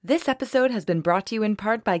This episode has been brought to you in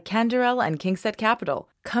part by Canderel and Kingset Capital.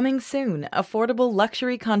 Coming soon, affordable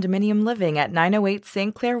luxury condominium living at 908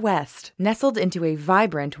 St. Clair West. Nestled into a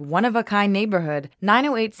vibrant, one-of-a-kind neighborhood,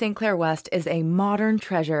 908 St. Clair West is a modern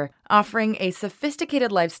treasure, offering a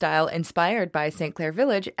sophisticated lifestyle inspired by St. Clair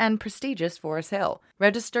Village and prestigious Forest Hill.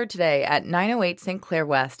 Register today at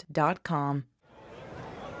 908stclairwest.com.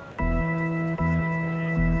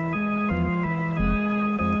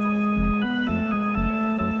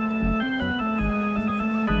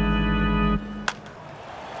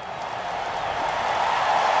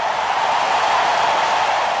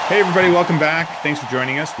 Hey everybody, welcome back. Thanks for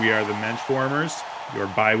joining us. We are the Menschwarmers, your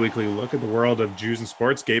bi-weekly look at the world of Jews and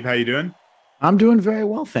sports. Gabe, how you doing? I'm doing very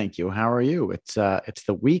well, thank you. How are you? It's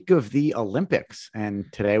the week of the Olympics, and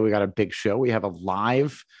today we got a big show. We have a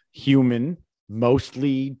live human,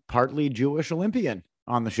 mostly partly Jewish Olympian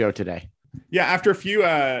on the show today. Yeah, after a few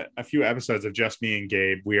episodes of just me and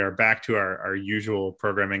Gabe, we are back to our usual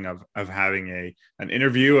programming of having an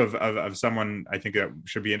interview of someone I think that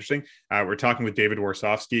should be interesting. We're talking with David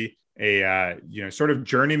Warsofsky, a sort of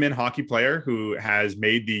journeyman hockey player who has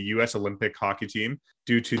made the U.S. Olympic hockey team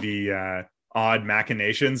due to the odd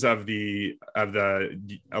machinations of the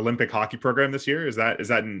Olympic hockey program this year. Is that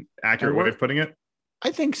an accurate way of putting it?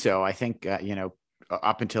 I think so. I think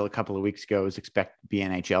up until a couple of weeks ago, it was expected to be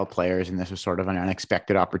NHL players, and this was sort of an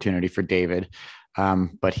unexpected opportunity for David.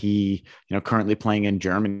 But he, currently playing in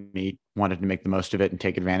Germany, wanted to make the most of it and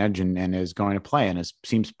take advantage, and is going to play, and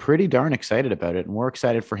seems pretty darn excited about it. And we're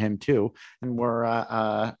excited for him too. And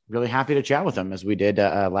we're really happy to chat with him as we did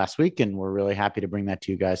last week. And we're really happy to bring that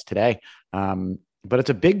to you guys today. But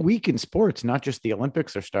it's a big week in sports. Not just the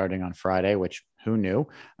Olympics are starting on Friday, which who knew?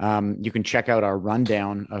 You can check out our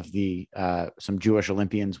rundown of the some Jewish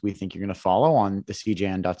Olympians we think you're going to follow on the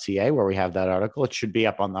cjn.ca, where we have that article. It should be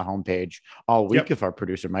up on the homepage all week if our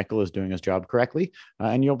producer Michael is doing his job correctly.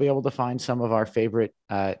 And you'll be able to find some of our favorite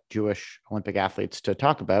Jewish Olympic athletes to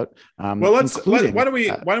talk about. Why don't we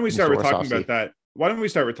start with talking about that? Why don't we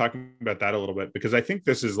start with talking about that a little bit? Because I think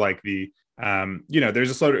this is like the there's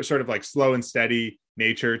a sort of like slow and steady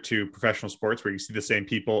nature to professional sports where you see the same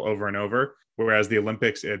people over and over. Whereas the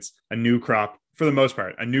Olympics, it's a new crop, for the most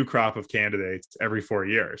part, a new crop of candidates every 4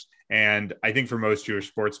 years. And I think for most Jewish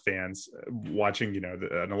sports fans watching,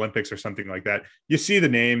 an Olympics or something like that, you see the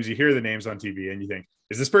names, you hear the names on TV, and you think,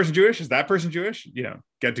 is this person Jewish? Is that person Jewish?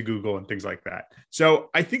 Get to Google and things like that. So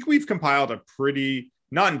I think we've compiled a pretty,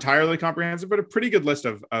 not entirely comprehensive, but a pretty good list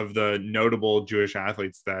of the notable Jewish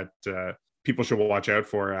athletes that people should watch out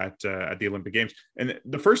for at the Olympic Games. And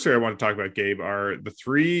the first three I want to talk about, Gabe, are the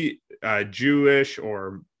three Jewish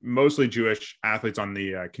or mostly Jewish athletes on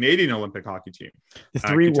the Canadian Olympic hockey team. The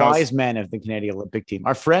three wise men of the Canadian Olympic team.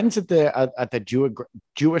 Our friends at the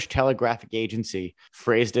Jewish Telegraphic Agency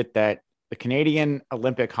phrased it that the Canadian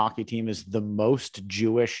Olympic hockey team is the most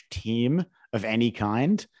Jewish team of any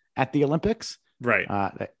kind at the Olympics. Right.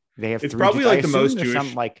 They have. It's probably like the most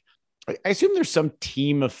Jewish. I assume there's some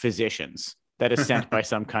team of physicians that is sent by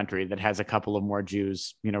some country that has a couple of more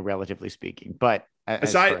Jews, relatively speaking. But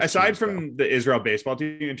aside from the Israel baseball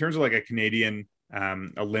team, in terms of like a Canadian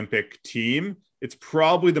Olympic team, it's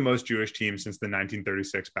probably the most Jewish team since the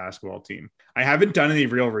 1936 basketball team. I haven't done any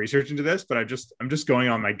real research into this, but I'm just going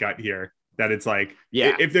on my gut here that it's like,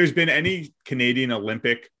 if there's been any Canadian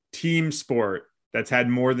Olympic team sport that's had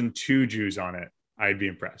more than two Jews on it, I'd be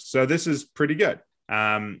impressed. So this is pretty good.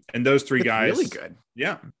 And those three guys, really good.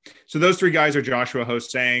 Yeah. So those three guys are Joshua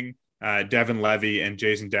Hosang, Devin Levy, and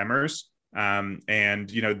Jason Demers. And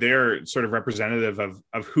they're sort of representative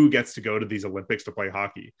of who gets to go to these Olympics to play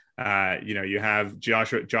hockey. You have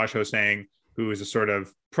Josh Hosang, who is a sort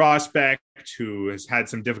of prospect who has had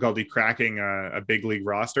some difficulty cracking a big league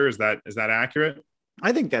roster. Is that accurate?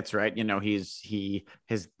 I think that's right. He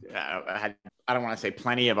has had, I don't want to say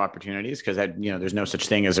plenty of opportunities because there's no such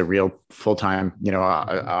thing as a real full-time,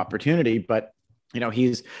 opportunity, but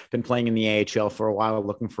he's been playing in the AHL for a while,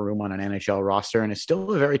 looking for room on an NHL roster, and is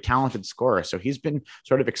still a very talented scorer. So he's been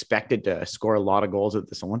sort of expected to score a lot of goals at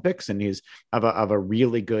this Olympics, and he's of a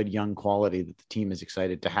really good young quality that the team is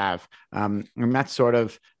excited to have. And that's sort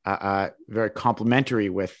of very complementary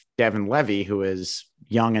with Devin Levy, who is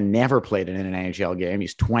young and never played in an NHL game.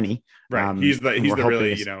 He's 20. Right. He's the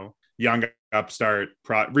really, young upstart,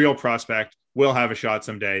 real prospect. Will have a shot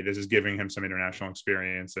someday. This is giving him some international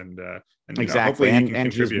experience, and exactly.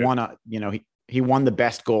 And he's won he won the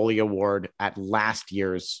best goalie award at last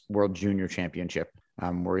year's World Junior Championship,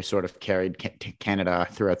 where he sort of carried Canada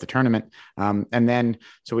throughout the tournament. And then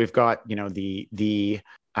so we've got the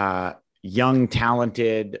young,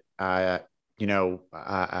 talented,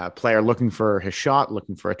 a player looking for his shot,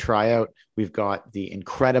 looking for a tryout. We've got the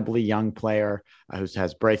incredibly young player who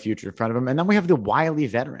has bright future in front of him. And then we have the wily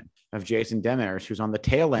veteran of Jason Demers, who's on the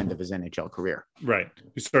tail end of his NHL career. Right.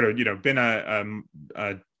 Who's sort of, been a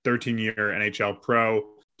 13-year NHL pro,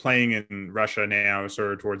 playing in Russia now,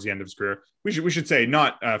 sort of towards the end of his career. We should say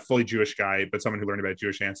not a fully Jewish guy, but someone who learned about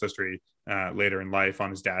Jewish ancestry later in life on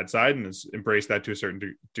his dad's side and has embraced that to a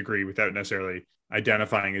certain degree without necessarily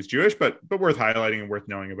identifying as Jewish, but worth highlighting and worth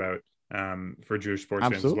knowing about for Jewish sports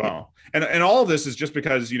fans as well. And all of this is just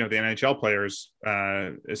because, the NHL players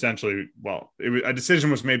essentially, a decision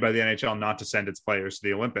was made by the NHL not to send its players to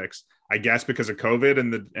the Olympics, I guess, because of COVID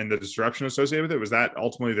and the disruption associated with it. Was that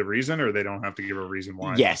ultimately the reason, or they don't have to give a reason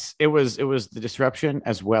why? Yes, it was the disruption,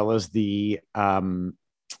 as well as the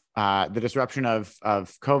disruption of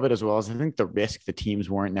COVID, as well as I think the risk the teams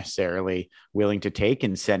weren't necessarily willing to take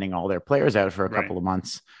in sending all their players out for a couple of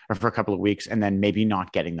months or for a couple of weeks, and then maybe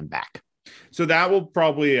not getting them back. So that will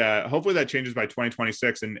probably, hopefully that changes by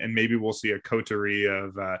 2026, and maybe we'll see a coterie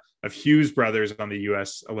of Hughes brothers on the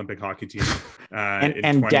U.S. Olympic hockey team,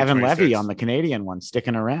 and Devin Levy on the Canadian one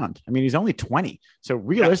sticking around. I mean, he's only 20, so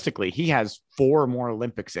realistically, he has 4 more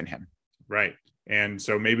Olympics in him. Right. And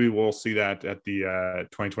so maybe we'll see that at the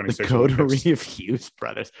 2026 the coterie of Hughes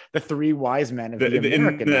brothers, the 3 wise men of the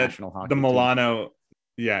American national hockey team.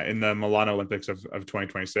 In the Milano Olympics of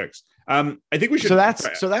 2026. I think we should. So that's.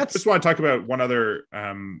 Just want to talk about one other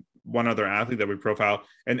athlete that we profile,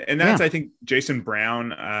 and that's I think Jason Brown,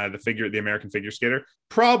 the American figure skater,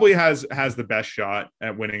 probably has the best shot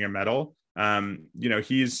at winning a medal.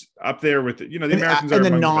 He's up there with the Americans in the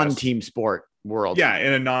non-team sport world. Yeah,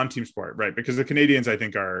 in a non-team sport, right? Because the Canadians, I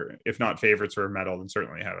think, are, if not favorites for a medal, then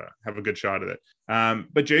certainly have a good shot at it.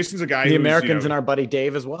 But Jason's a guy. The Americans and our buddy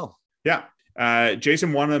Dave as well. Yeah.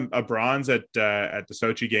 Jason won a bronze at the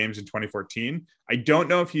Sochi Games in 2014. I don't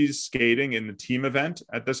know if he's skating in the team event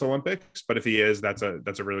at this Olympics, but if he is, that's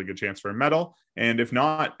a really good chance for a medal. And if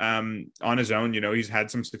not, on his own, he's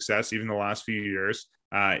had some success even the last few years.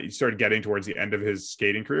 He started getting towards the end of his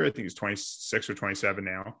skating career. I think he's 26 or 27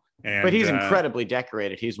 now. But he's incredibly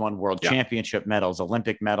decorated. He's won world championship medals,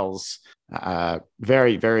 Olympic medals,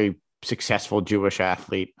 very, very successful Jewish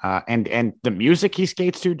athlete. And the music he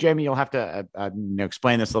skates to, Jamie, you'll have to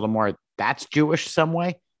explain this a little more. That's Jewish some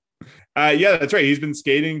way. Yeah, that's right. He's been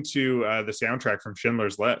skating to the soundtrack from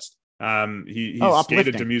Schindler's List. He's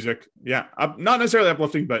skated to music. Yeah. Not necessarily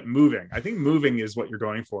uplifting, but moving. I think moving is what you're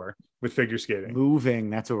going for with figure skating.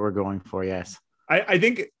 Moving. That's what we're going for. Yes. I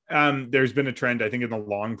think there's been a trend, I think, in the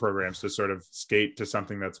long programs to sort of skate to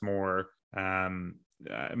something that's more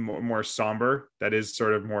somber, that is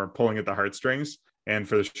sort of more pulling at the heartstrings. And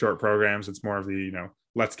for the short programs, it's more of the,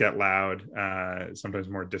 let's get loud, sometimes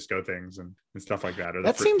more disco things and stuff like that.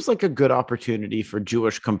 That seems like a good opportunity for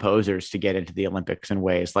Jewish composers to get into the Olympics in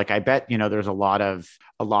ways. Like, I bet, there's a lot of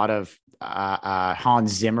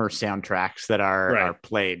Hans Zimmer soundtracks that are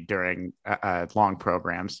played during long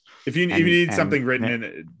programs. If you need something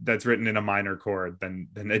that's written in a minor chord, then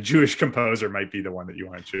a Jewish composer might be the one that you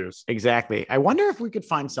want to choose. Exactly. I wonder if we could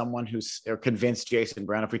find someone or convince Jason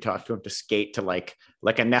Brown, if we talked to him, to skate to like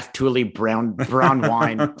a Neftuli brown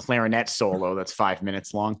wine clarinet solo that's 5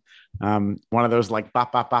 minutes long. One of those like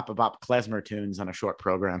bop bop bop bop bop klezmer tunes on a short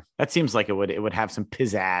program. That seems like it would have some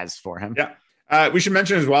pizzazz for him. Yeah. We should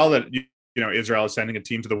mention as well that Israel is sending a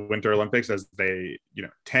team to the Winter Olympics, as they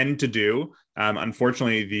tend to do.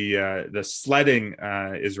 Unfortunately, the sledding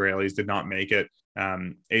Israelis did not make it.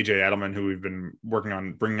 AJ Edelman, who we've been working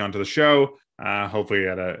on bringing onto the show, hopefully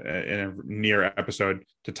in a near episode,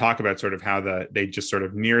 to talk about sort of how they just sort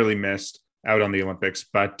of nearly missed out on the Olympics.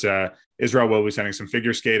 But Israel will be sending some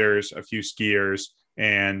figure skaters, a few skiers,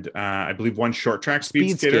 and I believe one short track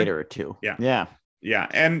speed skater or two. Yeah.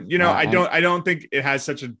 And I don't think it has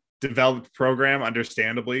such a developed program,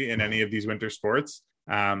 understandably, in any of these winter sports.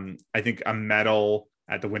 I think a medal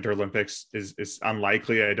at the Winter Olympics is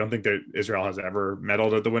unlikely. I don't think that Israel has ever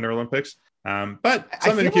medaled at the Winter Olympics, but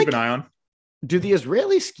something to keep an eye on. Do the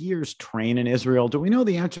Israeli skiers train in Israel? Do we know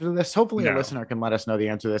the answer to this? Hopefully a listener can let us know the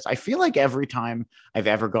answer to this. I feel like every time I've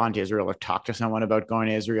ever gone to Israel or talked to someone about going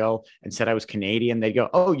to Israel and said I was Canadian, they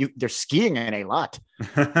go, "Oh, they're skiing in Eilat,"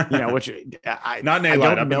 which not in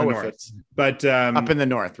Eilat, up in the north, but up in the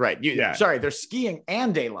north, right? Sorry, they're skiing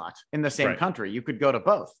and Eilat in the same country. You could go to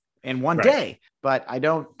both in one day, but I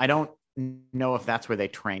don't know if that's where they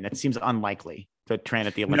train. That seems unlikely. To train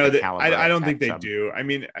at the Olympic caliber. I don't think they do. I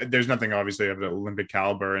mean, there's nothing obviously of the Olympic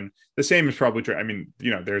caliber, and the same is probably true. I mean,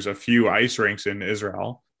 there's a few ice rinks in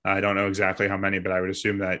Israel, I don't know exactly how many, but I would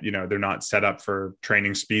assume that, they're not set up for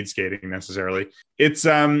training speed skating necessarily. It's,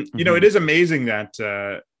 it is amazing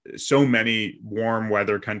that so many warm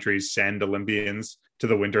weather countries send Olympians to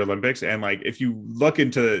the Winter Olympics. And like, if you look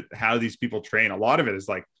into how these people train, a lot of it is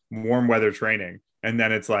like warm weather training. And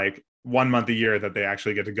then it's like 1 month a year that they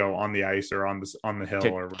actually get to go on the ice or on the hill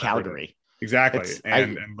or whatever. Calgary. Exactly.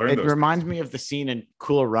 And learn it those reminds things. me of the scene in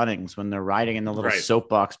Cool Runnings when they're riding in the little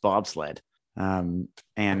soapbox bobsled.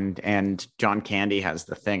 And John Candy has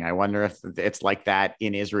the thing. I wonder if it's like that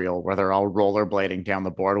in Israel, where they're all rollerblading down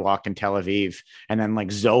the boardwalk in Tel Aviv, and then like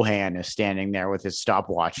Zohan is standing there with his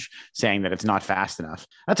stopwatch saying that it's not fast enough.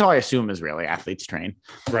 That's how I assume Israeli athletes train.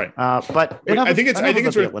 Right. But I think it's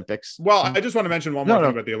the Olympics. Well, I just want to mention one more thing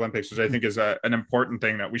about the Olympics, which I think is an important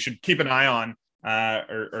thing that we should keep an eye on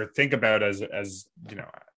or think about as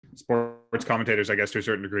sports commentators, I guess, to a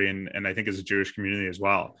certain degree, and I think as a Jewish community as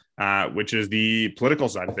well, which is the political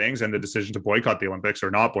side of things and the decision to boycott the Olympics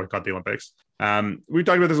or not boycott the Olympics. We've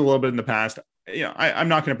talked about this a little bit in the past. I'm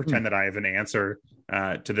not going to pretend that I have an answer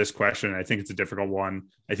to this question. I think it's a difficult one.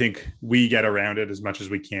 I think we get around it as much as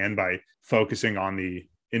we can by focusing on the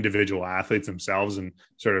individual athletes themselves and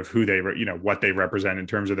sort of who they, what they represent in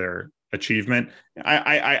terms of their achievement.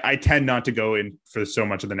 I tend not to go in for so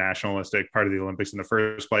much of the nationalistic part of the Olympics in the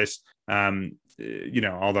first place.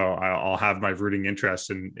 Although I'll have my rooting interests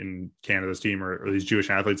in Canada's team or these Jewish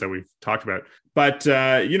athletes that we've talked about. But,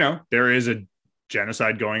 there is a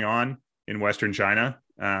genocide going on in Western China.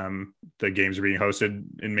 The games are being hosted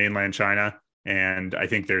in mainland China. And I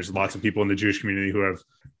think there's lots of people in the Jewish community who have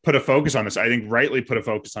put a focus on this. I think rightly put a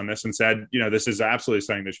focus on this and said, this is absolutely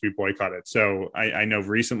something that should be boycotted. So I know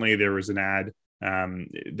recently there was an ad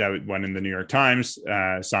that went in the New York Times,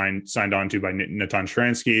 signed on to by Natan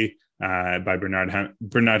Sharansky, by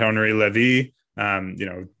Bernard-Henri Levy,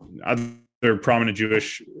 other prominent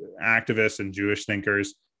Jewish activists and Jewish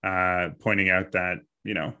thinkers, pointing out that,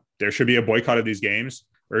 there should be a boycott of these games,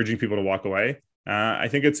 urging people to walk away. I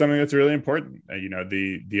think it's something that's really important.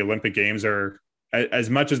 The Olympic Games are, as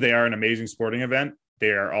much as they are an amazing sporting event, they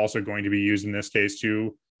are also going to be used in this case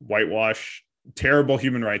to whitewash terrible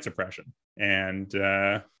human rights oppression. And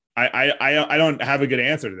I don't have a good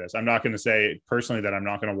answer to this. I'm not going to say personally that I'm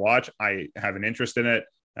not going to watch. I have an interest in it,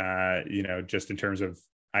 just in terms of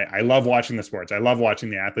I love watching the sports. I love watching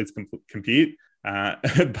the athletes compete.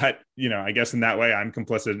 But, I guess in that way, I'm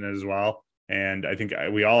complicit in it as well. And I think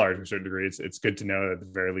we all are to a certain degree. It's good to know at the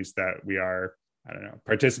very least that we are,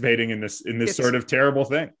 participating in this sort of terrible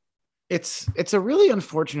thing. It's a really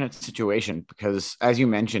unfortunate situation because, as you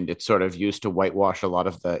mentioned, it's sort of used to whitewash a lot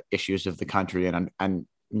of the issues of the country. And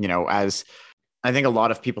as I think a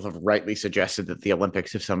lot of people have rightly suggested that the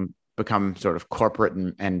Olympics have become sort of corporate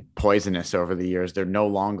and poisonous over the years. They're no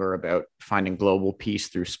longer about finding global peace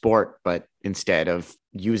through sport, but instead of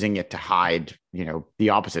using it to hide, the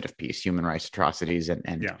opposite of peace, human rights atrocities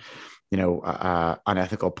and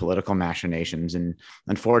unethical political machinations. And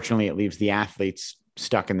unfortunately, it leaves the athletes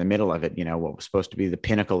stuck in the middle of it. What was supposed to be the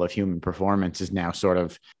pinnacle of human performance is now sort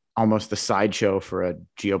of almost the sideshow for a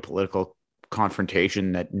geopolitical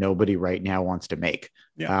confrontation that nobody right now wants to make.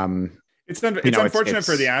 Yeah. It's unfortunate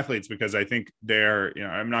for the athletes because I think they're,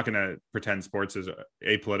 I'm not going to pretend sports is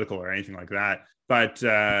apolitical or anything like that, but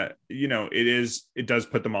it does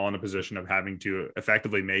put them all in a position of having to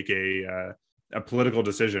effectively make a political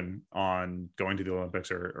decision on going to the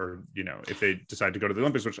Olympics or if they decide to go to the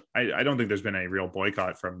Olympics, which I don't think there's been a real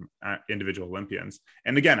boycott from individual Olympians.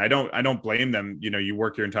 And again, I don't blame them. You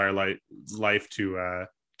work your entire life to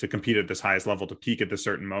compete at this highest level, to peak at this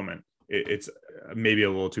certain moment. It's maybe a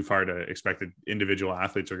little too far to expect that individual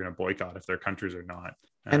athletes are going to boycott if their countries are not.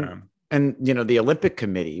 And the Olympic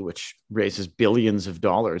Committee, which raises billions of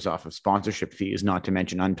dollars off of sponsorship fees, not to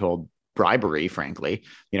mention untold bribery, frankly,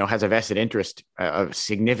 has a vested interest of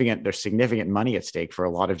there's significant money at stake for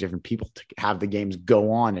a lot of different people to have the games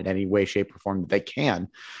go on in any way, shape, or form that they can,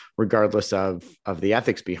 regardless of the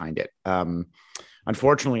ethics behind it.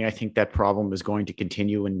 Unfortunately, I think that problem is going to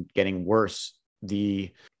continue and getting worse.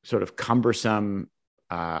 The sort of cumbersome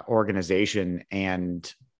organization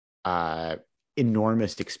and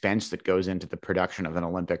enormous expense that goes into the production of an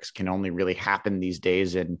Olympics can only really happen these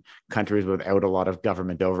days in countries without a lot of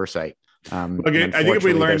government oversight. I think if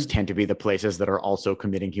we learn, those tend to be the places that are also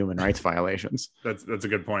committing human rights violations. That's a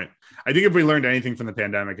good point. I think if we learned anything from the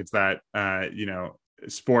pandemic, it's that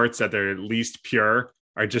sports at their least pure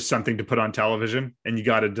are just something to put on television, and you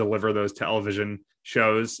got to deliver those television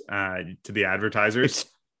shows to the advertisers.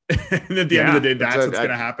 And at the end of the day, that's what's going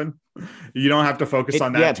to happen. You don't have to focus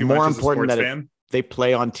on that too much as a sports fan. They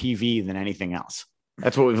play on TV than anything else.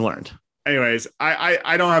 That's what we've learned. anyways,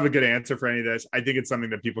 I don't have a good answer for any of this. I think it's something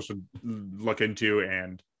that people should look into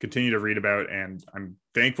and continue to read about. And I'm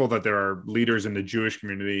thankful that there are leaders in the Jewish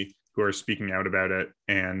community who are speaking out about it,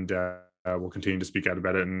 and will continue to speak out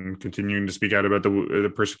about it, and continuing to speak out about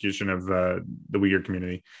the persecution of the Uyghur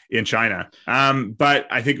community in China. But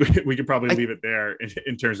I think we could probably leave it there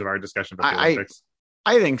in terms of our discussion about the Olympics.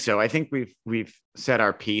 I think so. I think we've said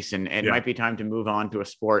our piece, and it might be time to move on to a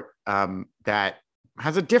sport that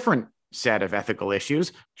has a different set of ethical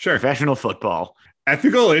issues. Sure. Professional football.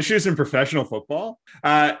 Ethical issues in professional football.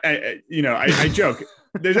 I joke.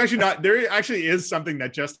 There actually is something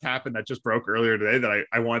that just happened, that just broke earlier today, that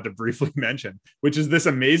I wanted to briefly mention, which is this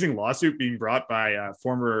amazing lawsuit being brought by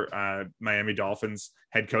former Miami Dolphins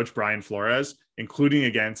head coach Brian Flores, including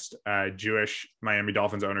against Jewish Miami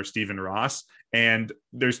Dolphins owner Stephen Ross. And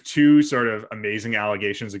there's two sort of amazing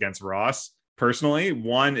allegations against Ross personally.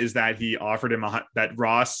 One is that that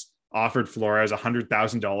Ross offered Flores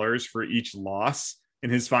 $100,000 for each loss in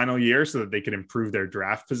his final year so that they could improve their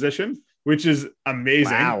draft position, which is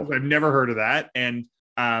amazing. Wow. I've never heard of that. And,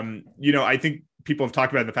 I think people have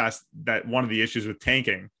talked about in the past that one of the issues with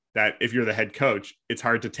tanking, that if you're the head coach, it's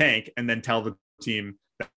hard to tank and then tell the team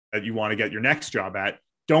that you want to get your next job at.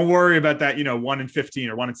 Don't worry about that, 1-15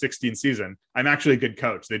 or 1-16 season. I'm actually a good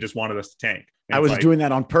coach. They just wanted us to tank. And I was doing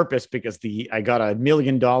that on purpose because I got $1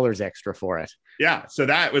 million extra for it. Yeah. So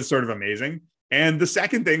that was sort of amazing. And the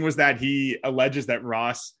second thing was that he alleges that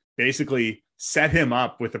Ross basically set him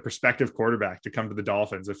up with a prospective quarterback to come to the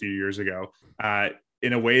Dolphins a few years ago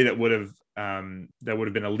in a way that would have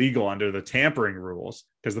been illegal under the tampering rules,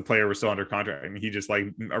 because the player was still under contract. I mean, he just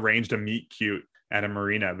arranged a meet cute at a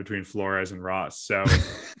marina between Flores and Ross. So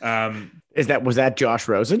was that Josh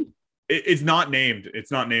Rosen? It's not named.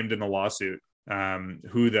 It's not named in the lawsuit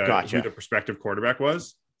who the prospective quarterback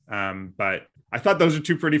was. But I thought those are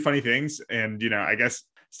two pretty funny things. And, I guess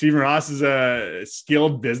Stephen Ross is a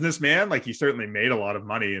skilled businessman. Like, he certainly made a lot of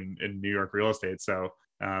money in New York real estate. So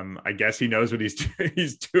I guess he knows what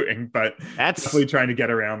he's doing, but that's definitely trying to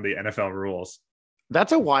get around the NFL rules.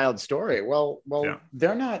 That's a wild story. Well, yeah.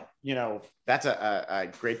 They're not, that's a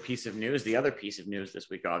great piece of news. The other piece of news this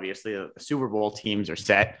week, obviously, the Super Bowl teams are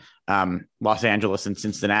set. Los Angeles and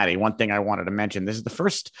Cincinnati. One thing I wanted to mention, this is the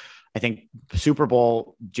first, I think, Super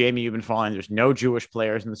Bowl. Jamie, you've been following. There's no Jewish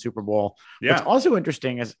players in the Super Bowl. Yeah. What's also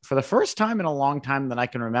interesting is, for the first time in a long time that I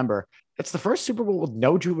can remember, it's the first Super Bowl with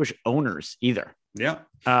no Jewish owners either. Yeah.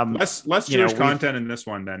 Less Jewish content in this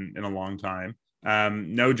one than in a long time.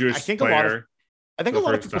 No Jewish player. I think a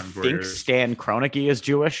lot of people think Stan Kroenke is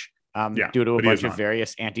Jewish due to a bunch of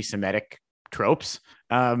various anti-Semitic tropes.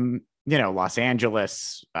 Los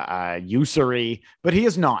Angeles, usury, but he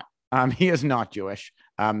is not. He is not Jewish.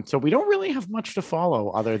 So we don't really have much to follow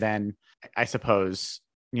other than, I suppose,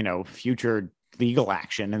 future legal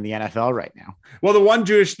action in the NFL right now. Well, the one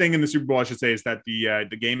Jewish thing in the Super Bowl, I should say, is that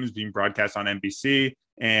the game is being broadcast on NBC,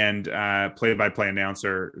 and play-by-play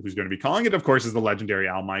announcer who's going to be calling it, of course, is the legendary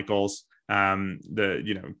Al Michaels.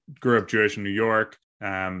 Grew up Jewish in New York.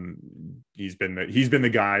 He's been the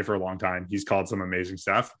guy for a long time. He's called some amazing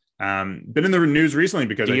stuff. Been in the news recently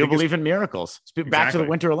because do you believe in miracles? Back to the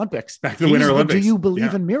Winter Olympics. Back to the Winter Olympics. Do you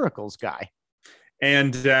believe in miracles, guy?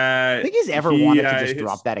 And I think he's ever wanted to just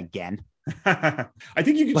drop that again. I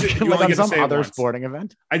think you could just on some other sporting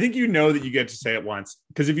event. I think that you get to say it once,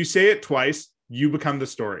 because if you say it twice, you become the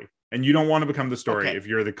story, and you don't want to become the story if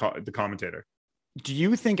you're the commentator. Do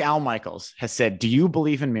you think Al Michaels has said, "Do you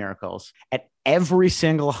believe in miracles?" at every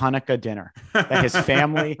single Hanukkah dinner that his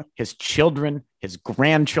family, his children, his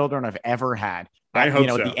grandchildren have ever had? I hope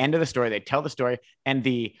so. At the end of the story, they tell the story, and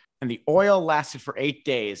the oil lasted for 8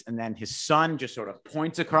 days, and then his son just sort of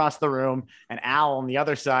points across the room, and Al on the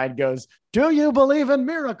other side goes, "Do you believe in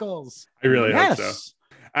miracles?" I really hope so.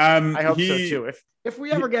 I hope so too. If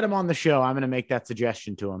we ever get him on the show, I'm going to make that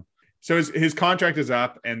suggestion to him. So his contract is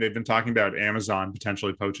up, and they've been talking about Amazon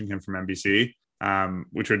potentially poaching him from NBC,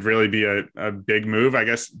 which would really be a big move. I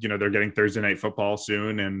guess, they're getting Thursday Night Football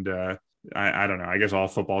soon, and I don't know. I guess all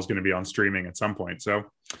football is going to be on streaming at some point. So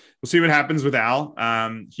we'll see what happens with Al.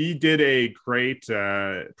 He did a great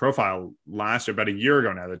profile about a year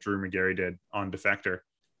ago now that Drew Magary did on Defector.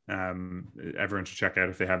 Everyone should check out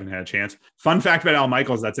if they haven't had a chance. Fun fact about Al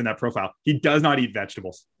Michaels that's in that profile: he does not eat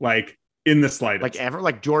vegetables, like in the slightest.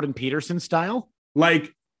 Like Jordan Peterson style.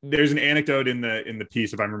 Like, there's an anecdote in the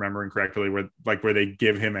piece, if I'm remembering correctly, where they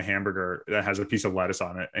give him a hamburger that has a piece of lettuce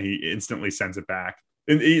on it, and he instantly sends it back.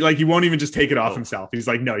 And he won't even just take it off himself. He's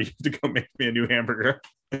like, "No, you have to go make me a new hamburger."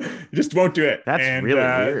 He just won't do it. That's really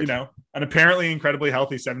weird. An apparently incredibly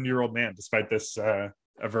healthy 70-year-old man, despite this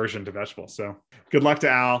aversion to vegetables. So good luck to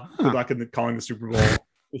Al. Good luck in calling the Super Bowl.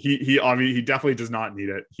 He obviously, he definitely does not need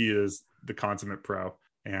it. He is the consummate pro.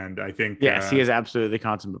 And I think yes, he is absolutely the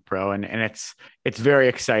consummate pro, and it's very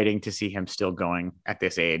exciting to see him still going at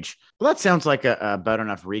this age. Well, that sounds like about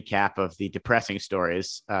enough recap of the depressing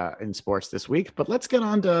stories in sports this week. But let's get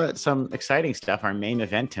on to some exciting stuff. Our main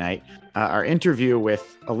event tonight, our interview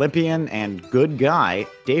with Olympian and good guy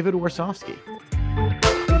David Warsofsky.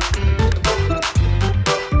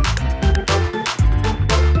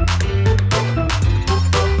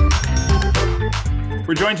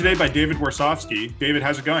 We're joined today by David Warsofsky. David,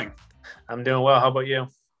 how's it going? I'm doing well. How about you?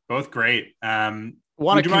 Both great. Want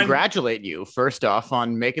to congratulate you first off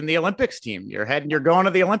on making the Olympics team. You're going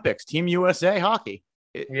to the Olympics, Team USA hockey.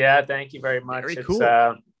 Yeah, thank you very much. Very it's cool.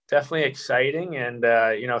 Definitely exciting, and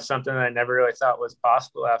something that I never really thought was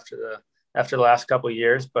possible after the last couple of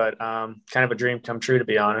years, but kind of a dream come true, to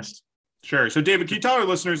be honest. Sure. So, David, can you tell our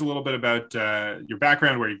listeners a little bit about your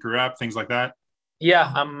background, where you grew up, things like that?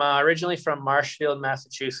 Yeah, I'm originally from Marshfield,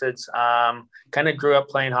 Massachusetts. Kind of grew up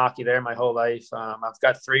playing hockey there my whole life. I've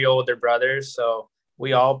got 3 older brothers, so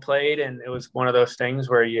we all played, and it was one of those things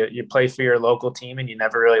where you play for your local team and you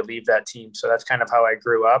never really leave that team. So that's kind of how I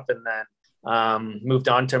grew up, and then moved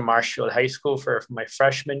on to Marshfield High School for my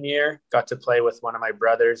freshman year. Got to play with one of my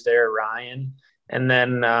brothers there, Ryan. And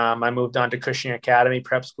then I moved on to Cushing Academy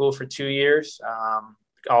Prep School for 2 years.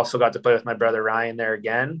 Also got to play with my brother Ryan there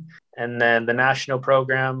again. And then the national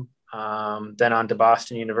program, then on to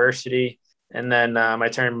Boston University. And then I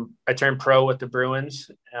turned pro with the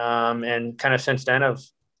Bruins. And kind of since then I've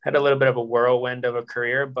had a little bit of a whirlwind of a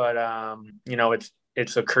career, but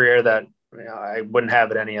it's a career that I wouldn't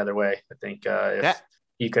have it any other way. I think if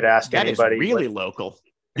you could ask anybody. That is really local.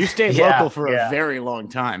 You stayed local for a very long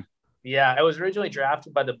time. Yeah, I was originally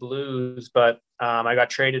drafted by the Blues, but I got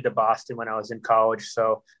traded to Boston when I was in college.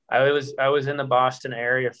 So I was in the Boston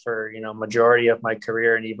area for majority of my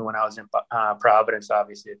career, and even when I was in Providence,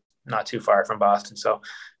 obviously not too far from Boston. So it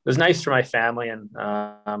was nice for my family, and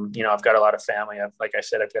I've got a lot of family. Like I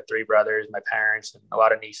said, I've got 3 brothers, my parents, and a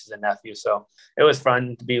lot of nieces and nephews. So it was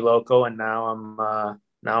fun to be local, and now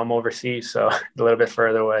I'm overseas, so a little bit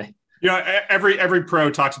further away. Every pro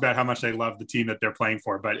talks about how much they love the team that they're playing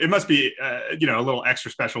for, but it must be, a little extra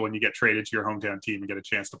special when you get traded to your hometown team and get a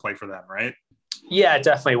chance to play for them, right? Yeah, it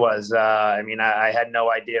definitely was. I had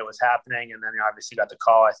no idea it was happening, and then I obviously got the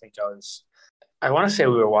call. I want to say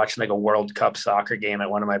we were watching like a World Cup soccer game at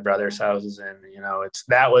one of my brother's houses, and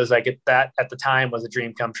that was like that at the time was a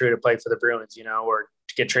dream come true to play for the Bruins, or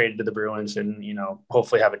to get traded to the Bruins and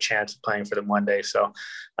hopefully have a chance of playing for them one day. So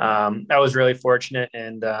I was really fortunate,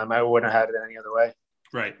 and I wouldn't have had it any other way.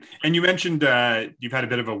 Right. And you mentioned you've had a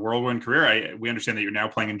bit of a whirlwind career. We understand that you're now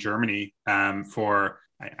playing in Germany for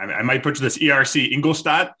I might put this ERC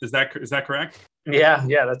Ingolstadt. Is that correct? Yeah,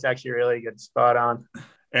 that's actually really good. Spot on.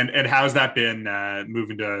 And how's that been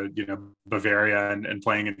moving to Bavaria and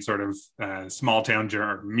playing in sort of small town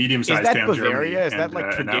or medium sized town Bavaria? Germany? Is that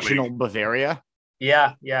like traditional Bavaria?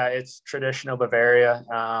 Yeah, it's traditional Bavaria.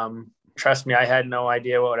 Trust me, I had no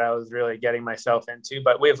idea what I was really getting myself into,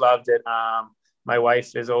 but we've loved it. My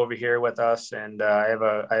wife is over here with us, and I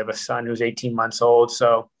have a son who's 18 months old.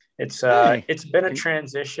 So it's been a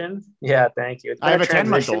transition. Yeah, thank you. I have a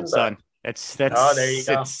 10-month-old son. That's there you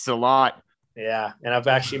go. It's a lot. Yeah, and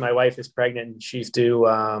my wife is pregnant, and she's due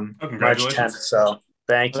March 10th. So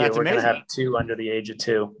thank you. We're going to have 2 under the age of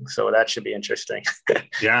 2, so that should be interesting.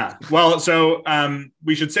 Yeah. Well, so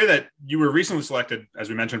we should say that you were recently selected, as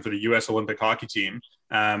we mentioned, for the U.S. Olympic hockey team.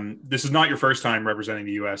 This is not your first time representing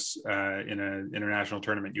the U.S. In an international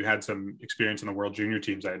tournament. You had some experience in the World Junior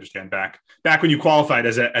teams, I understand, back when you qualified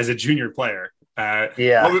as a junior player.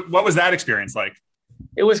 What was that experience like?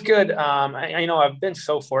 It was good. I've been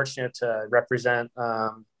so fortunate to represent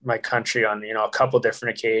my country on, a couple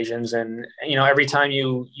different occasions. And, every time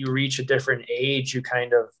you reach a different age,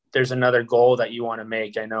 there's another goal that you want to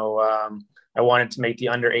make. I know I wanted to make the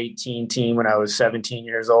under 18 team when I was 17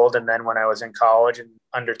 years old. And then when I was in college and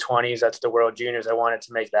under 20s, that's the World Juniors, I wanted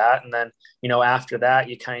to make that. And then, after that,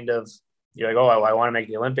 you're like, oh, I want to make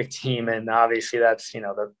the Olympic team. And obviously that's,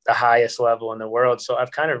 the highest level in the world. So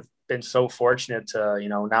I've kind of been so fortunate to,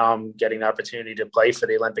 now I'm getting the opportunity to play for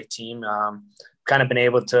the Olympic team. Kind of been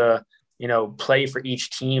able to, play for each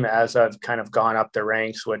team as I've kind of gone up the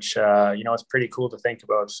ranks, which, it's pretty cool to think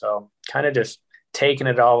about. So kind of just taking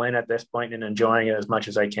it all in at this point and enjoying it as much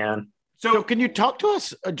as I can. So can you talk to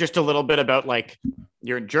us just a little bit about, like,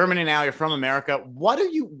 you're in Germany now, you're from America. What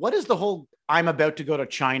is the whole, I'm about to go to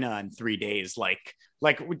China in 3 days, like,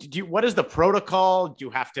 Like, what is the protocol? Do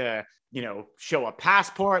you have to, show a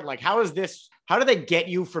passport? Like, how do they get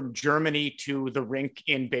you from Germany to the rink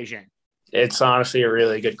in Beijing? It's honestly a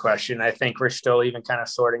really good question. I think we're still even kind of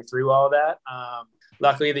sorting through all that.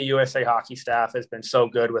 Luckily, the USA Hockey staff has been so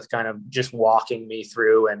good with kind of just walking me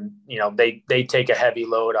through, and they take a heavy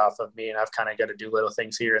load off of me, and I've kind of got to do little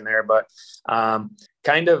things here and there. But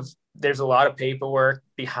there's a lot of paperwork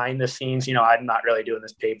behind the scenes. I'm not really doing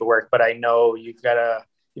this paperwork, but I know you've got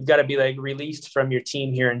to be like released from your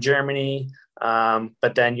team here in Germany.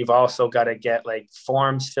 But then you've also got to get like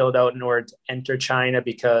forms filled out in order to enter China,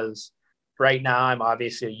 because right now I'm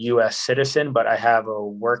obviously a US citizen, but I have a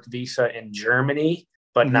work visa in Germany,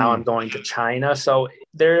 but now I'm going to China. So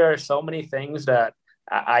there are so many things that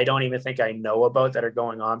I don't even think I know about that are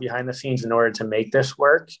going on behind the scenes in order to make this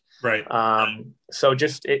work. Right. So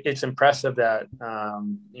just it's impressive that,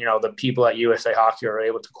 the people at USA Hockey are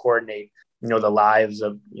able to coordinate, the lives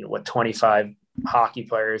of, 25 hockey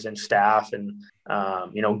players and staff, and,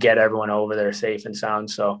 get everyone over there safe and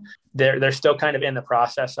sound. So they're still kind of in the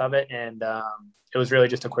process of it. And it was really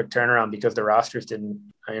just a quick turnaround because the rosters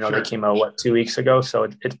didn't, Sure. They came out 2 weeks ago. So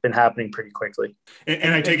it's been happening pretty quickly.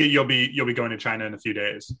 And I take it you'll be going to China in a few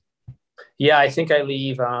days. Yeah, I think I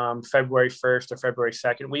leave February 1st or February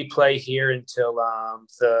 2nd. We play here until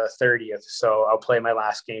the 30th. So I'll play my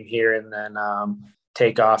last game here and then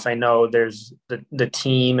take off. I know there's the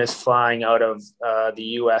team is flying out of the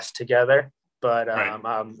US together, but Right.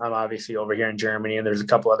 I'm obviously over here in Germany, and there's a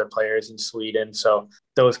couple other players in Sweden. So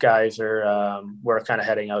those guys we're kind of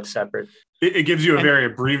heading out separate. It gives you a very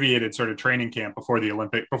abbreviated sort of training camp before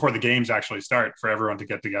the games actually start, for everyone to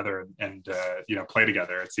get together and play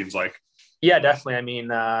together, it seems like. Yeah, definitely. I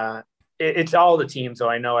mean, it's all the teams. So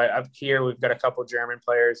I know up here we've got a couple German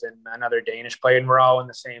players and another Danish player, and we're all in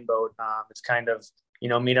the same boat. It's kind of,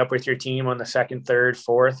 meet up with your team on the 2nd, 3rd,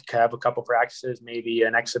 4th, have a couple practices, maybe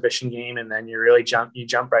an exhibition game, and then you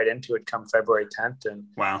jump right into it come February 10th. And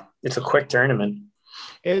wow, it's a quick tournament.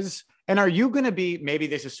 And are you going to be, maybe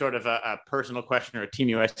this is sort of a personal question or a Team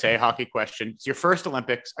USA hockey question. It's your first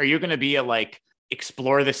Olympics. Are you going to be a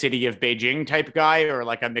explore the city of Beijing type guy, or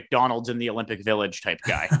like a McDonald's in the Olympic Village type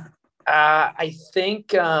guy? I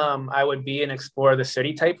think I would be an explore the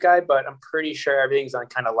city type guy, but I'm pretty sure everything's on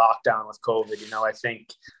kind of lockdown with COVID. I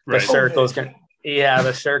think the circle is going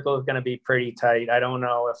to be pretty tight. I don't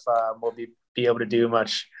know if we'll be able to do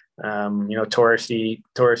much, touristy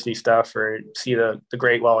stuff, or see the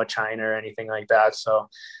Great Wall of China or anything like that. So,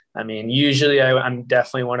 I mean, usually I'm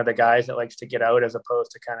definitely one of the guys that likes to get out as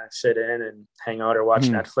opposed to kind of sit in and hang out or watch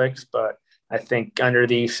Netflix. But I think under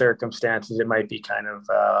these circumstances, it might be kind of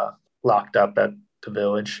locked up at the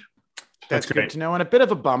Village. That's good to know, and a bit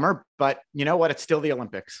of a bummer, but you know what? It's still the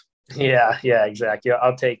Olympics. Yeah, exactly.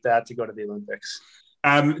 I'll take that to go to the Olympics.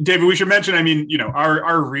 David, we should mention, I mean,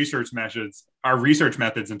 our research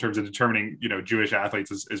methods in terms of determining, Jewish athletes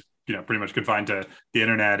is pretty much confined to the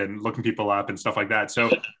internet and looking people up and stuff like that. So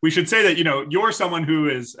we should say that, you're someone who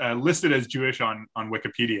is listed as Jewish on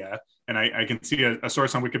Wikipedia, and I can see a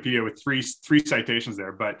source on Wikipedia with three citations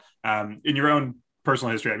there. But in your own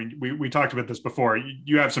personal history, I mean, we talked about this before.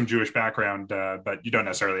 You have some Jewish background, but you don't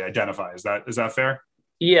necessarily identify. Is that fair?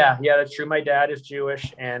 Yeah, that's true. My dad is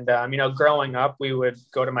Jewish, and growing up, we would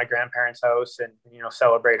go to my grandparents' house and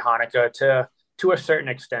celebrate Hanukkah to a certain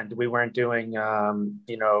extent. We weren't doing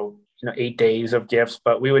 8 days of gifts,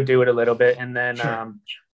 but we would do it a little bit. And then sure.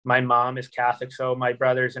 My mom is Catholic, so my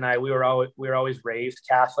brothers and I we were always raised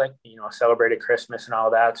Catholic. Celebrated Christmas and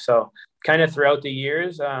all that. So kind of throughout the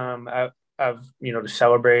years, I've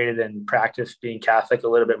celebrated and practiced being Catholic a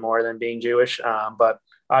little bit more than being Jewish, but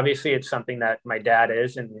obviously it's something that my dad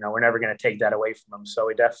is, and, we're never going to take that away from him. So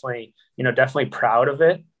we definitely proud of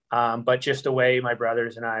it. But just the way my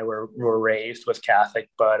brothers and I were raised was Catholic.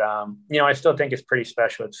 But, I still think it's pretty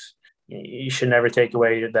special. You should never take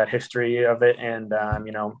away that history of it. And,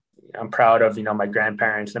 I'm proud of, my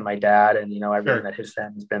grandparents and my dad and, everything sure. that his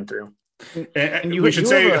family's been through. And we should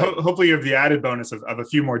say, hopefully you have the added bonus of a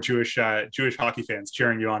few more Jewish hockey fans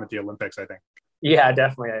cheering you on at the Olympics, I think. Yeah,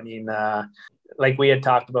 definitely. I mean, like we had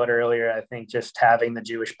talked about earlier, I think just having the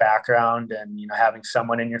Jewish background and, having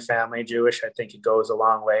someone in your family Jewish, I think it goes a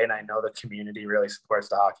long way. And I know the community really supports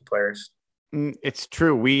the hockey players. It's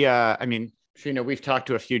true. We've talked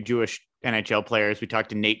to a few Jewish NHL players. We talked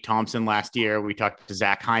to Nate Thompson last year. We talked to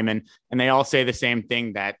Zach Hyman, and they all say the same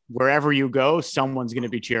thing, that wherever you go, someone's going to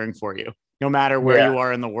be cheering for you, no matter where you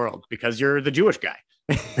are in the world, because you're the Jewish guy.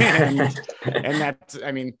 and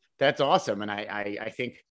that's awesome. And I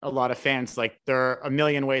think a lot of fans, there are a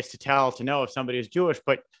million ways to know if somebody is Jewish,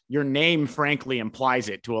 but your name frankly implies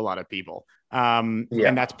it to a lot of people. And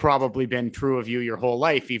that's probably been true of you your whole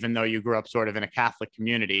life, even though you grew up sort of in a Catholic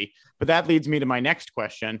community. But that leads me to my next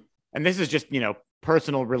question. And this is just,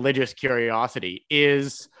 personal religious curiosity.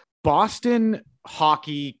 Is Boston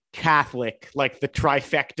hockey Catholic, like the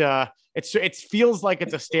trifecta? It feels like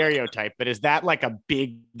it's a stereotype, but is that like a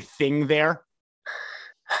big thing there?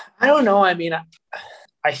 I don't know. I mean,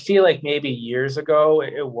 I feel like maybe years ago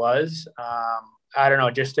it was. I don't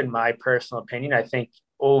know, just in my personal opinion, I think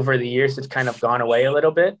over the years it's kind of gone away a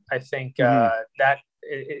little bit. I think that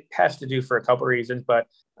it has to do for a couple of reasons, but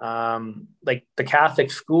like the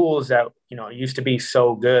Catholic schools that used to be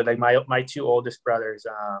so good. Like my two oldest brothers,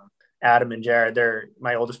 Adam and Jared,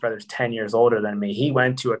 my oldest brother's 10 years older than me. He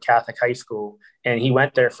went to a Catholic high school, and he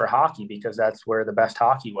went there for hockey because that's where the best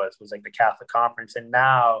hockey was like the Catholic Conference. And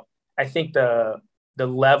now I think the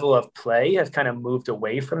level of play has kind of moved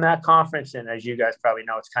away from that conference. And as you guys probably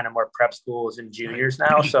know, it's kind of more prep schools and juniors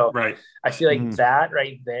now. So I feel like that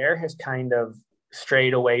right there has kind of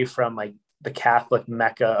strayed away from like the Catholic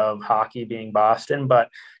mecca of hockey being Boston. But,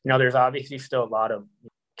 there's obviously still a lot of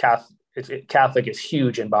Catholic is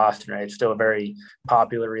huge in Boston, right? It's still a very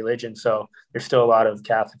popular religion. So there's still a lot of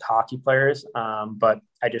Catholic hockey players. But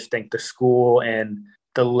I just think the school and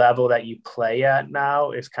the level that you play at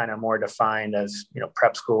now is kind of more defined as,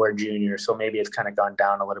 prep school or junior. So maybe it's kind of gone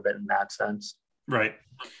down a little bit in that sense. Right.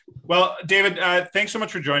 Well, David, thanks so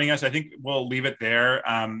much for joining us. I think we'll leave it there.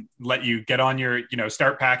 Let you get on your,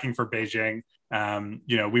 start packing for Beijing.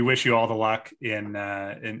 We wish you all the luck in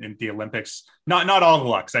the Olympics. Not all the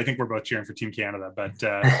luck, 'cause I think we're both cheering for Team Canada, but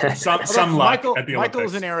some luck at the Olympics.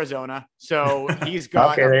 Michael's in Arizona, so he's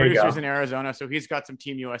got producers in Arizona, so he's got some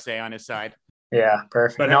Team USA on his side. Yeah,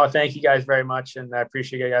 perfect. But thank you guys very much, and I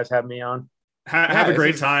appreciate you guys having me on. Have a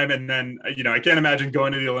great time, and then I can't imagine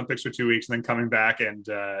going to the Olympics for 2 weeks and then coming back and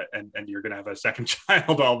you're gonna have a second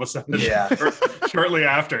child all of a sudden shortly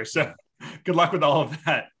after. So good luck with all of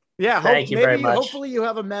that. Yeah, thank you very much. Hopefully you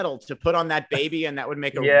have a medal to put on that baby, and that would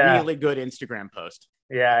make a really good Instagram post.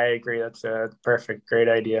 Yeah, I agree. That's a perfect, great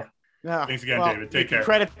idea. Yeah. Thanks again, David. Take care.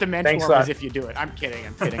 Credit the mentors if you do it. I'm kidding.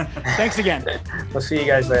 Thanks again. We'll see you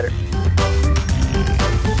guys later.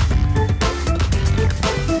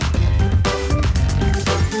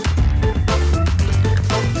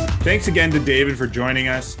 Thanks again to David for joining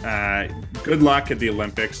us. Good luck at the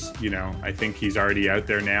Olympics. I think he's already out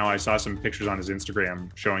there now. I saw some pictures on his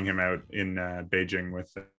Instagram showing him out in Beijing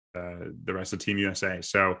with the rest of Team USA.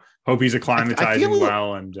 So hope he's acclimatizing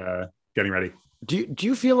well and getting ready. Do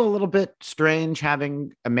you feel a little bit strange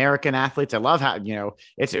having American athletes? I love how,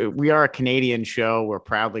 we are a Canadian show. We're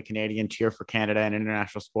proudly Canadian, cheer for Canada and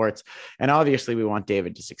international sports. And obviously we want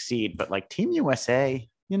David to succeed, but like Team USA,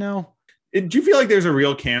 Do you feel like there's a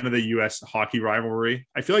real Canada-U.S. hockey rivalry?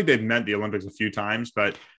 I feel like they've met the Olympics a few times,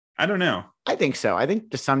 but I don't know. I think so. I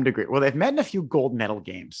think to some degree. Well, they've met in a few gold medal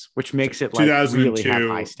games, which makes it like really have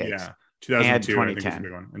high stakes. Yeah, 2002, I think was a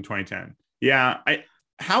big one, in 2010. Yeah,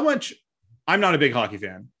 how much? I'm not a big hockey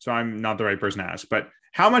fan, so I'm not the right person to ask. But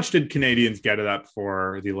how much did Canadians get it up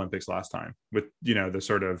for the Olympics last time? With the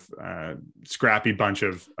sort of scrappy bunch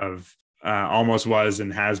of almost was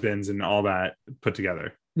and has-beens and all that put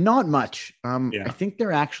together. Not much. I think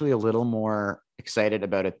they're actually a little more excited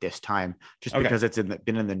about it this time, just because it's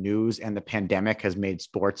been in the news, and the pandemic has made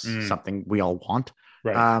sports something we all want.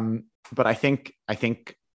 Right. But I think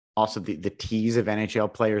also the tease of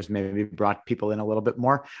NHL players maybe brought people in a little bit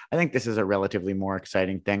more. I think this is a relatively more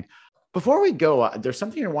exciting thing. Before we go, there's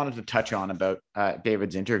something I wanted to touch on about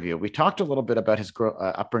David's interview. We talked a little bit about his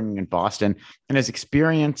upbringing in Boston and his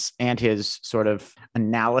experience and his sort of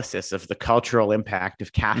analysis of the cultural impact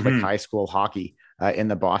of Catholic high school hockey in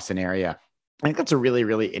the Boston area. I think that's a really,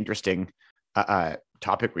 really interesting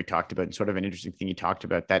topic we talked about, and sort of an interesting thing you talked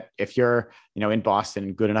about, that if you're, in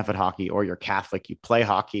Boston, good enough at hockey, or you're Catholic, you play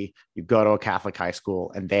hockey, you go to a Catholic high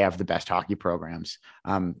school, and they have the best hockey programs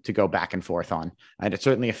to go back and forth on. And it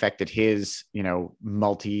certainly affected his,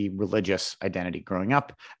 multi-religious identity growing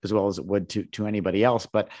up, as well as it would to anybody else.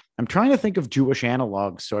 But I'm trying to think of Jewish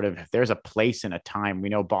analogs, sort of, if there's a place and a time. We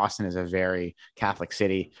know Boston is a very Catholic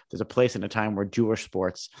city. There's a place and a time where Jewish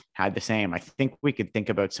sports had the same. I think we could think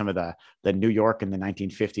about some of the New York in the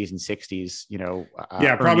 1950s and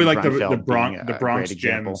 60s, probably like the Bronx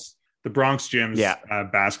gyms. The Bronx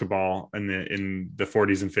gyms, basketball in the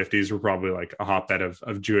 40s and 50s were probably like a hotbed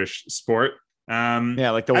of Jewish sport.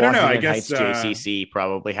 Like the Washington Heights JCC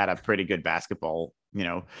probably had a pretty good basketball,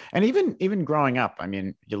 and even growing up, I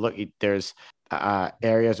mean, you look, there's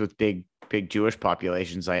areas with big Jewish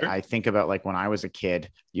populations. I think about like when I was a kid,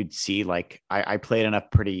 you'd see like I played in a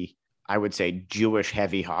pretty, I would say, Jewish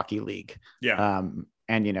heavy hockey league. Yeah.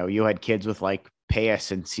 And, you had kids with like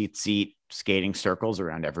payas and seat skating circles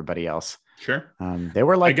around everybody else. Sure. They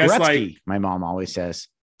were like Gretzky, my mom always says.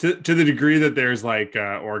 To the degree that there's like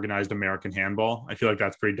organized American handball, I feel like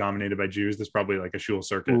that's pretty dominated by Jews. There's probably like a shul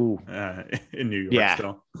circuit in New York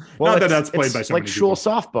still. Well, not that's played by so like many shul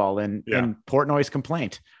people. Softball in Portnoy's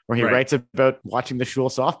Complaint, where he writes about watching the shul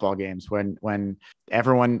softball games when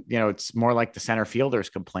everyone, it's more like the center fielder's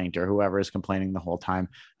complaint or whoever is complaining the whole time.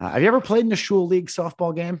 Have you ever played in a shul league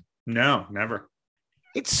softball game? No, never.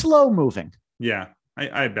 It's slow moving. Yeah.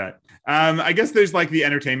 I bet. I guess there's like the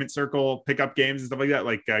entertainment circle pickup games and stuff like that.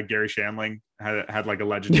 Like Gary Shandling had like a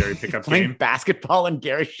legendary pickup game. Basketball in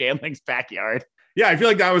Gary Shandling's backyard. Yeah, I feel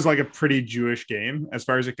like that was like a pretty Jewish game as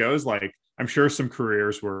far as it goes. Like I'm sure some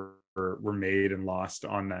careers were made and lost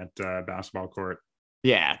on that basketball court.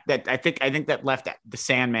 Yeah, I think that left the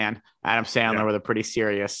Sandman, Adam Sandler, with a pretty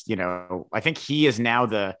serious, I think he is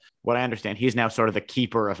now what I understand, he's now sort of the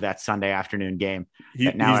keeper of that Sunday afternoon game.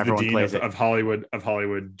 Now everyone plays of Hollywood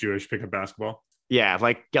Jewish pickup basketball. Yeah,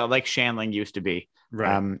 like Shandling used to be.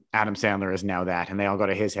 Right. Adam Sandler is now that, and they all go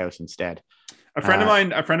to his house instead. A friend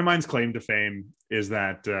of mine's claim to fame is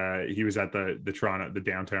that he was at the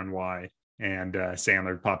downtown Y, and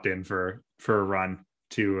Sandler popped in for a run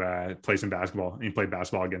to play some basketball. He played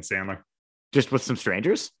basketball against Sandler. Just with some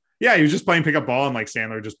strangers? Yeah, he was just playing pickup ball, and like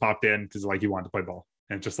Sandler just popped in because like he wanted to play ball.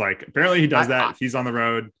 And just like apparently he does that. If he's on the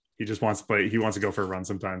road, he just wants to play. He wants to go for a run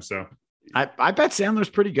sometimes. So I bet Sandler's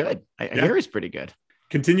pretty good. I hear he's pretty good.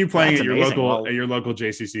 Continue playing at your local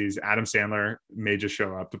JCCs. Adam Sandler may just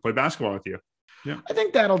show up to play basketball with you. Yeah. I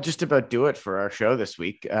think that'll just about do it for our show this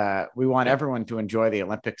week. We want everyone to enjoy the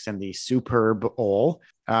Olympics and the Super Bowl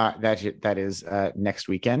that is next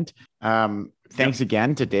weekend. Thanks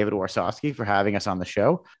again to David Warsofsky for having us on the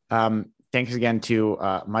show. Thanks again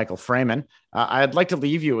to Michael Freeman. I'd like to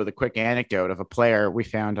leave you with a quick anecdote of a player we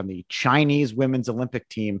found on the Chinese women's Olympic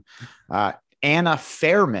team, Anna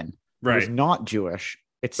Fairman, who's not Jewish.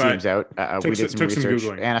 It seems out. We did some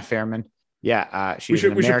research. Anna Fairman. Yeah, she's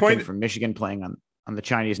an American from Michigan playing on the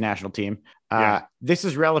Chinese national team. This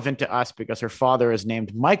is relevant to us because her father is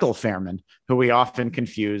named Michael Fairman, who we often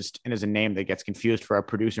confused, and is a name that gets confused for our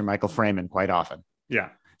producer, Michael Freeman, quite often. Yeah.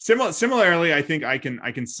 Similarly, I think I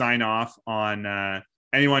can sign off on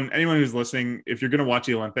anyone who's listening. If you're going to watch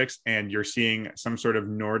the Olympics and you're seeing some sort of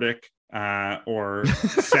Nordic or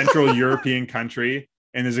Central European country,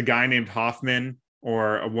 and there's a guy named Hoffman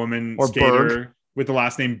or a woman or skater Berg with the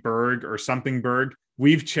last name Berg or something Berg,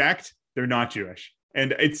 we've checked, they're not Jewish.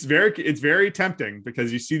 And it's very tempting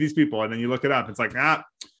because you see these people and then you look it up. It's like,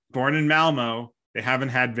 born in Malmo, they haven't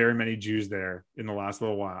had very many Jews there in the last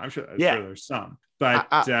little while. I'm sure there's some. But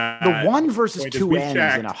the one versus two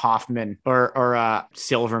ends in a Hoffman or a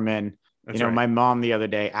Silverman. My mom the other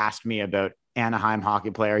day asked me about Anaheim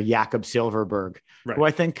hockey player Jakob Silverberg, who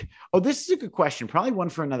I think, this is a good question. Probably one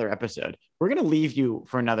for another episode. We're going to leave you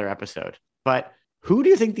for another episode. But who do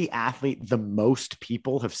you think the athlete the most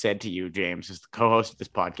people have said to you, James, as the co-host of this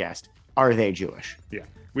podcast, are they Jewish? Yeah,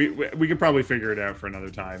 we could probably figure it out for another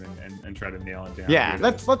time and try to nail it down. Yeah,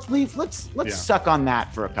 let's suck on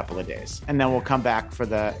that for a couple of days, and then we'll come back for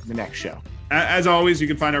the next show. As always, you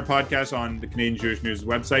can find our podcast on the Canadian Jewish News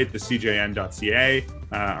website, thecjn.ca.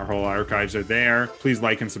 Our whole archives are there. Please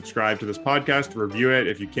like and subscribe to this podcast. Review it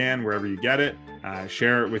if you can, wherever you get it.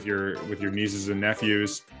 Share it with your nieces and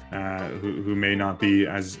nephews who may not be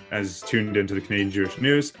as tuned into the Canadian Jewish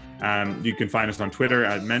News. You can find us on Twitter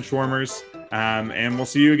at Menschwarmers. And we'll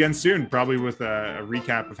see you again soon, probably with a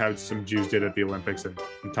recap of how some Jews did at the Olympics and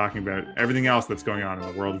talking about everything else that's going on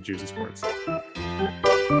in the world of Jews and sports.